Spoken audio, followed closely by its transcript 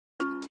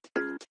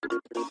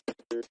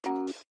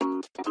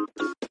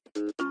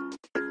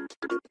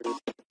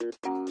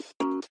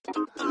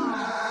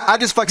I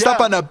just flexed up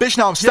on a bitch,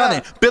 now I'm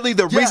stunning. Billy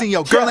the reason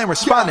your girl ain't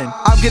responding.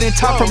 I'm getting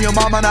top from your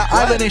mom on an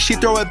island and she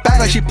throw it back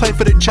like she played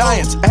for the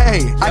Giants.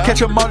 Hey, I catch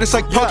them all just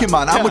like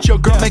Pokemon. I'm with your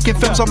girl making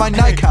films on my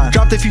Nikon.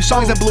 Dropped a few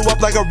songs and blew up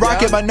like a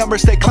rocket. My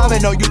numbers stay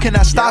climbing, no you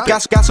cannot stop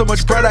it. Got so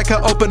much bread I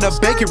could open a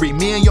bakery.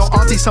 Me and your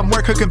auntie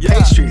somewhere cooking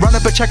pastries. Run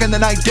up a check and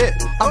then I dip.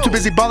 I'm too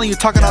busy balling, you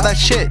talking all that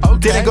shit.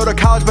 Didn't go to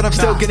college but I'm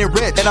still getting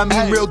rich. And I'm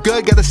eating real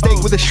good, got a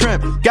steak with a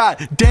shrimp.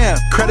 God damn,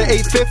 credit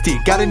 850.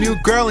 Got a new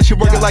girl and she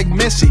working like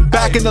Missy.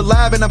 Back in the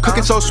lab and I'm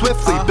cooking so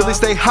swiftly. Billy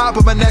stay hot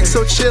but my neck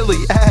so chilly.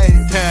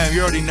 Hey, damn,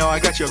 you already know I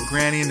got your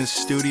granny in the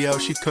studio.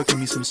 She cooking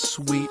me some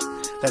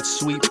that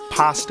sweet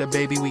pasta,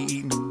 baby. We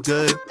eating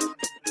good.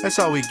 That's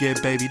all we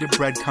get, baby. The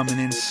bread coming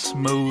in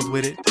smooth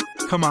with it.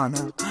 Come on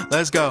now,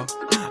 let's go.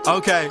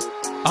 Okay.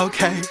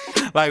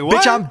 Like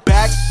what? Bitch, I'm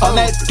back on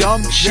that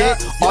dumb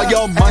shit. All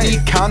your money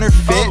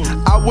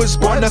counterfeit. I was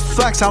born to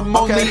flex, I'm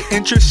only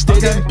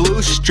interested in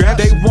blue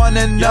strips. They want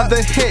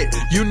another hit,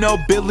 you know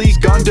Billy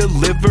gon'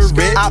 deliver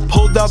it. I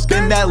pulled up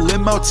in that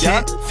limo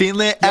tent,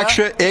 feeling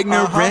extra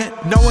ignorant.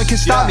 No one can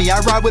stop me, I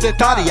ride with a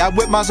thotty. I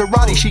whip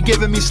Maserati, she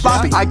giving me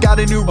sloppy. I got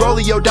a new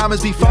rollie, yo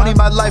diamonds be phony.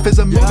 My life is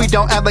a movie,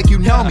 don't act like you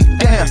know me.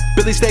 Damn,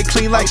 Billy stay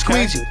clean like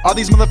squeegee. All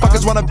these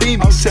motherfuckers wanna be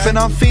me, sipping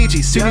on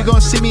Fiji. Soon you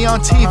gon' see me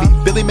on TV.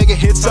 Billy make it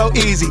hit so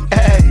easy.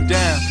 Hey,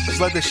 damn, let's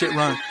let this shit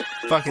run.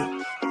 Fuck it.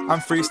 I'm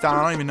freestyling,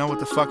 I don't even know what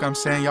the fuck I'm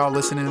saying. Y'all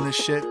listening to this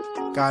shit?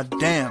 God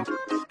damn.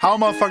 How a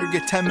motherfucker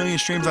get 10 million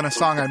streams on a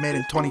song I made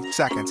in 20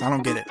 seconds? I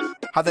don't get it.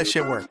 How'd that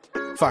shit work?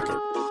 Fuck it.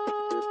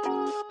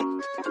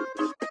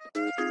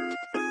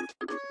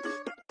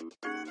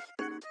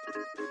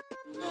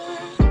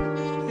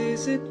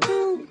 Is it